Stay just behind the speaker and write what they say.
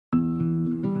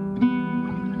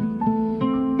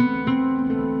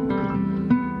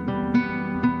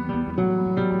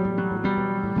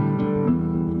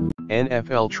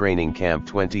NFL Training Camp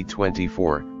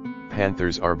 2024,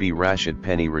 Panthers RB Rashaad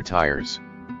Penny retires.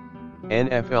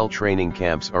 NFL training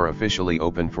camps are officially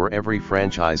open for every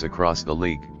franchise across the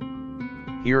league.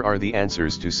 Here are the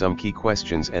answers to some key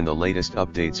questions and the latest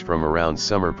updates from around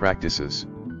summer practices.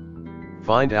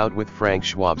 Find out with Frank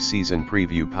Schwab's season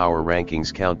preview power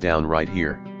rankings countdown right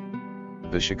here.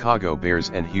 The Chicago Bears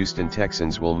and Houston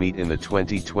Texans will meet in the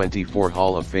 2024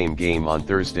 Hall of Fame game on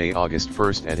Thursday, August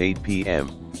 1st at 8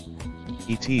 p.m.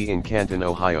 ET in Canton,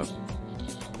 Ohio.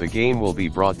 The game will be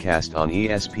broadcast on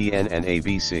ESPN and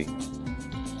ABC.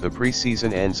 The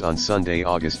preseason ends on Sunday,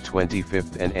 August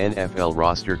 25th, and NFL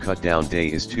roster cutdown day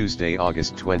is Tuesday,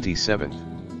 August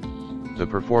 27th. The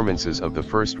performances of the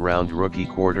first-round rookie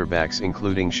quarterbacks,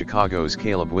 including Chicago's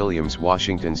Caleb Williams,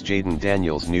 Washington's Jaden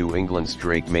Daniels, New England's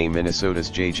Drake May, Minnesota's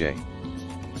J.J.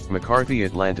 McCarthy,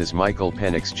 Atlanta's Michael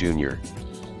Penix Jr.,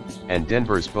 and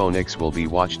Denver's Bo Nix will be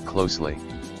watched closely.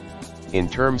 In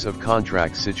terms of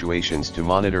contract situations to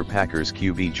monitor, Packers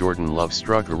QB Jordan Love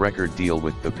struck a record deal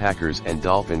with the Packers, and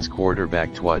Dolphins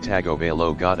quarterback Tua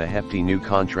Tagovailoa got a hefty new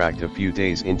contract a few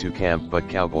days into camp, but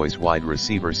Cowboys wide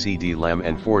receiver CeeDee Lamb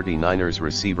and 49ers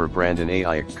receiver Brandon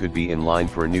Ayuk could be in line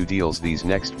for new deals these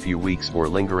next few weeks, or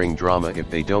lingering drama if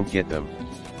they don't get them.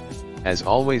 As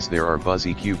always, there are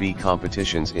buzzy QB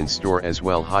competitions in store as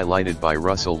well, highlighted by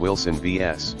Russell Wilson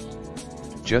vs.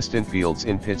 Justin Fields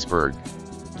in Pittsburgh.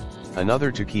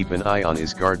 Another to keep an eye on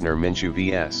is Gardner Minshew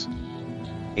vs.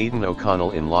 Aiden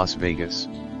O'Connell in Las Vegas.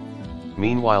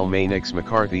 Meanwhile, May, Nix,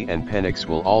 McCarthy and Penix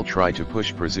will all try to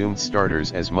push presumed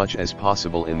starters as much as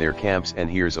possible in their camps, and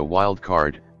here's a wild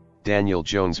card: Daniel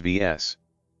Jones vs.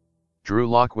 Drew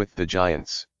Lock with the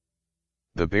Giants.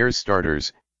 The Bears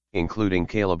starters, including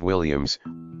Caleb Williams,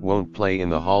 won't play in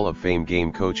the Hall of Fame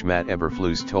game, coach Matt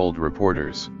Eberflus told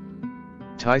reporters.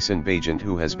 Tyson Bagent,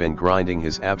 who has been grinding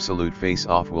his absolute face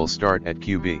off, will start at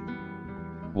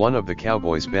QB. One of the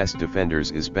Cowboys' best defenders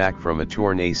is back from a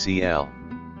torn ACL.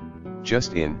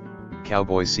 Just in,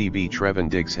 Cowboys CB Trevor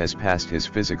Diggs has passed his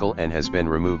physical and has been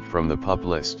removed from the PUP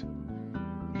list.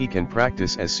 He can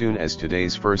practice as soon as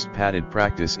today's first padded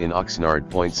practice in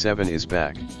Oxnard. 7 is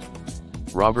back.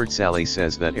 Robert Saleh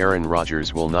says that Aaron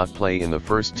Rodgers will not play in the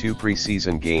first two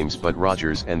preseason games, but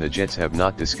Rodgers and the Jets have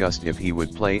not discussed if he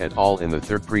would play at all in the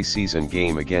third preseason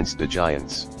game against the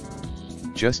Giants.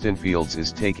 Justin Fields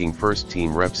is taking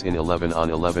first-team reps in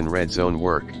 11-on-11 red zone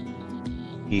work.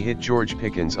 He hit George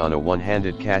Pickens on a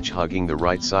one-handed catch hugging the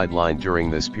right sideline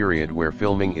during this period where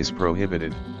filming is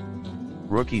prohibited.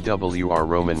 Rookie W.R.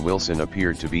 Roman Wilson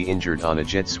appeared to be injured on a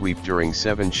jet sweep during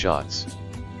 7 shots.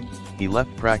 He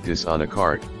left practice on a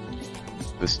cart.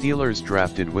 The Steelers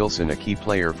drafted Wilson, a key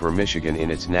player for Michigan in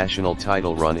its national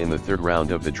title run in the third round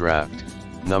of the draft,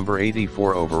 number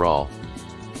 84 overall.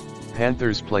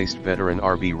 Panthers placed veteran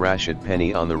RB Rashaad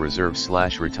Penny on the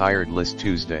reserve/retired list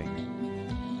Tuesday.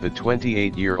 The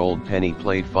 28-year-old Penny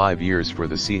played 5 years for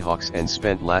the Seahawks and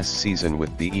spent last season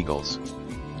with the Eagles.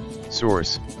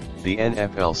 Source: the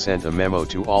NFL sent a memo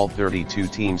to all 32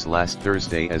 teams last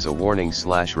Thursday as a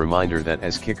warning/reminder that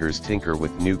as kickers tinker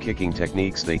with new kicking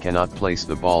techniques, they cannot place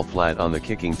the ball flat on the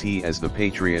kicking tee as the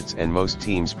Patriots and most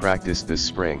teams practice this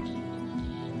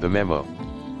spring. The memo.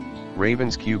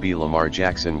 Ravens QB Lamar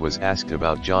Jackson was asked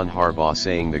about John Harbaugh,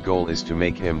 saying the goal is to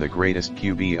make him the greatest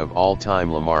QB of all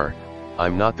time. Lamar: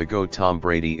 "I'm not the GOAT, Tom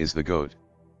Brady is the GOAT.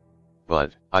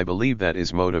 But I believe that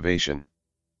is motivation.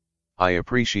 I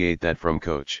appreciate that from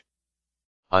coach.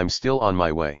 I'm still on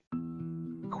my way."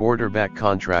 Quarterback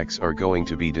contracts are going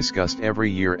to be discussed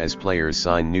every year as players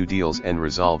sign new deals and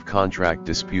resolve contract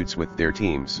disputes with their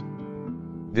teams.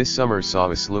 This summer saw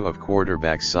a slew of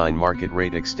quarterbacks sign market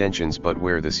rate extensions, but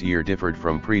where this year differed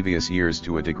from previous years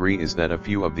to a degree is that a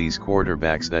few of these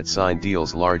quarterbacks that signed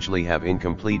deals largely have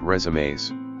incomplete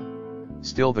resumes.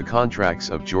 Still, the contracts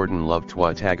of Jordan Love,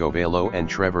 Tua Tagovailoa and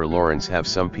Trevor Lawrence have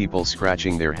some people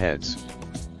scratching their heads.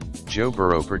 Joe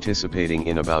Burrow participating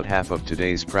in about half of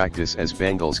today's practice as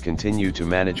Bengals continue to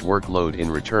manage workload in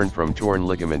return from torn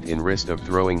ligament in wrist of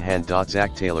throwing hand.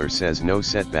 Zach Taylor says no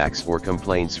setbacks or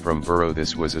complaints from Burrow.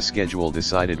 This was a schedule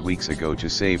decided weeks ago to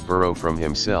save Burrow from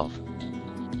himself.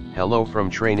 Hello from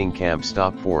training camp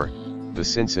stop for the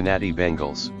Cincinnati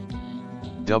Bengals.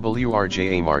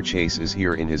 Lamar Chase is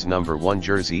here in his number 1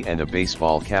 jersey and a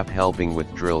baseball cap, helping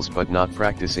with drills but not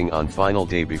practicing on final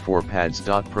day before pads.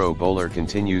 Pro Bowler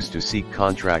continues to seek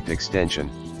contract extension.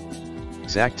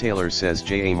 Zach Taylor says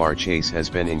Lamar Chase has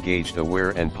been engaged, aware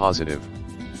and positive.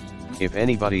 If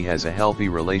anybody has a healthy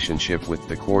relationship with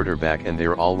the quarterback and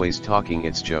they're always talking,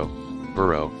 it's Joe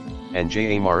Burrow and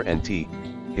Lamar and T.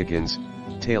 Higgins,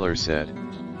 Taylor said.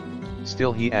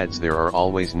 Still, he adds, there are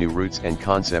always new routes and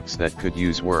concepts that could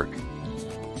use work.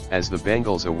 As the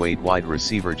Bengals await wide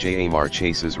receiver Ja'Marr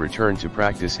Chase's return to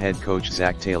practice, head coach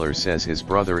Zach Taylor says his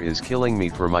brother is killing me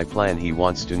for my plan. He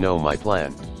wants to know my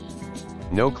plan.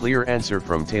 No clear answer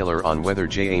from Taylor on whether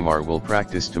Ja'Marr will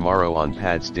practice tomorrow on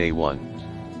pads day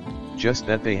 1. Just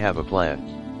that they have a plan.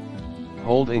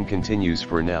 Holding continues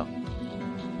for now.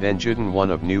 Then Judon,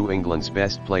 one of New England's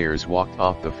best players, walked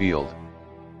off the field.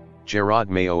 Jerod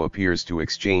Mayo appears to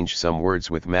exchange some words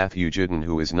with Matthew Judon,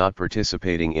 who is not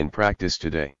participating in practice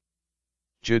today.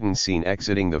 Judon seen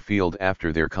exiting the field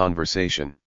after their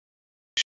conversation.